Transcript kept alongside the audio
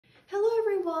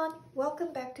everyone,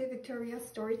 welcome back to Victoria's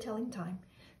Storytelling Time.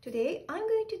 Today I'm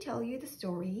going to tell you the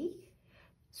story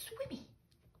Swimmy.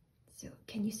 So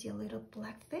can you see a little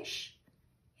black fish?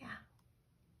 Yeah,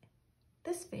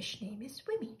 this fish name is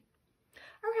Swimmy.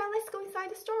 Alright, let's go inside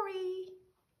the story.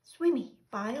 Swimmy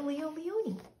by Leo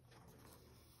Lionny.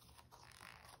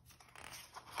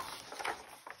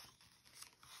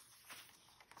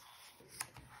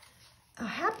 A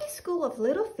happy school of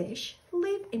little fish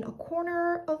lived in a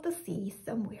corner of the sea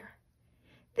somewhere.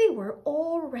 They were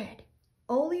all red.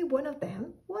 Only one of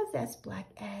them was as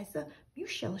black as a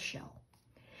mussel shell.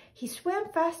 He swam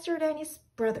faster than his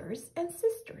brothers and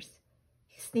sisters.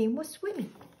 His name was Swimmy.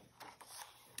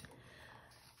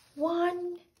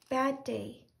 One bad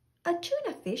day, a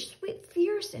tuna fish,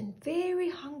 fierce and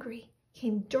very hungry,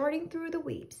 came darting through the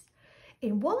waves.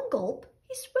 In one gulp,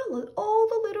 he swallowed all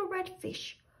the little red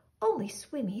fish. Only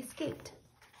Swimmy escaped.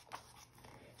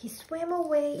 He swam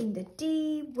away in the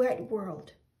deep, wet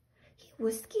world. He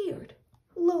was scared,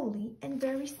 lonely, and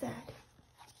very sad.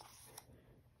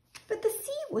 But the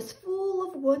sea was full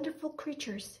of wonderful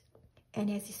creatures, and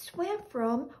as he swam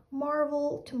from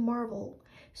marvel to marvel,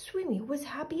 Swimmy was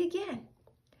happy again.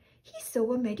 He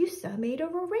saw a Medusa made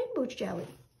of a rainbow jelly,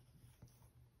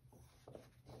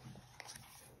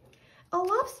 a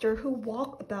lobster who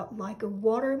walked about like a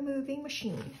water-moving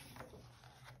machine,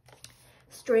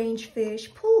 strange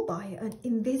fish pulled by an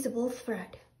invisible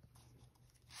thread,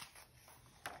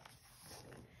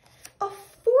 a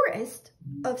forest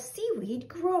of seaweed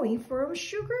growing from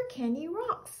sugar candy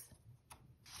rocks,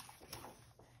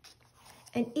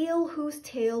 an eel whose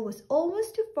tail was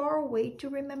almost too far away to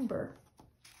remember,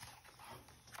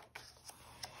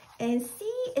 and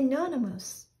sea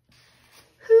anemones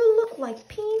who looked like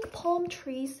pink palm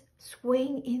trees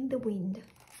swaying in the wind.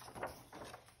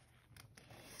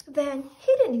 Then,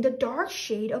 hidden in the dark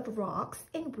shade of rocks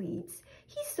and weeds,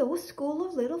 he saw a school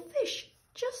of little fish,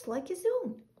 just like his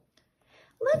own.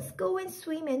 "Let's go and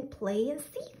swim and play and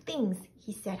see things,"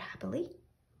 he said happily.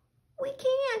 "We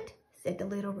can't," said the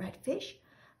little red fish.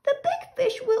 "The big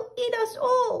fish will eat us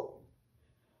all."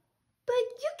 "But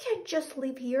you can't just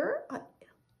live here,"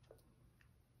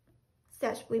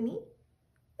 said Swimmy.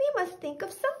 "We must think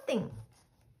of something."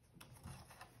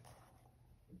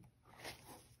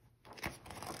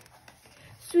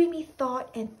 Swimmy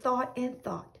thought and thought and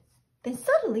thought. Then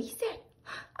suddenly he said,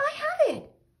 "I have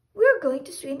it! We're going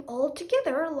to swim all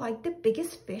together like the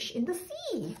biggest fish in the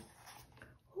sea."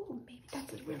 Oh, maybe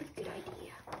that's a really good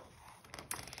idea.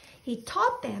 He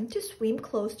taught them to swim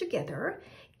close together,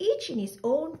 each in his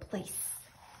own place.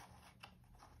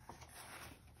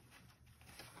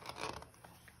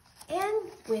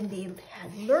 And when they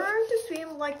had learned to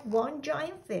swim like one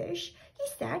giant fish, he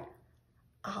said,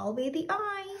 "I'll be the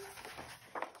eyes."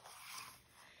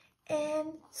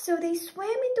 And so they swam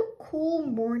in the cool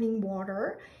morning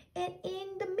water and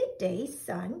in the midday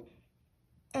sun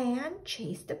and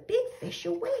chased the big fish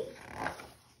away.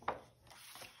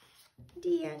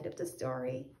 The end of the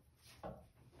story.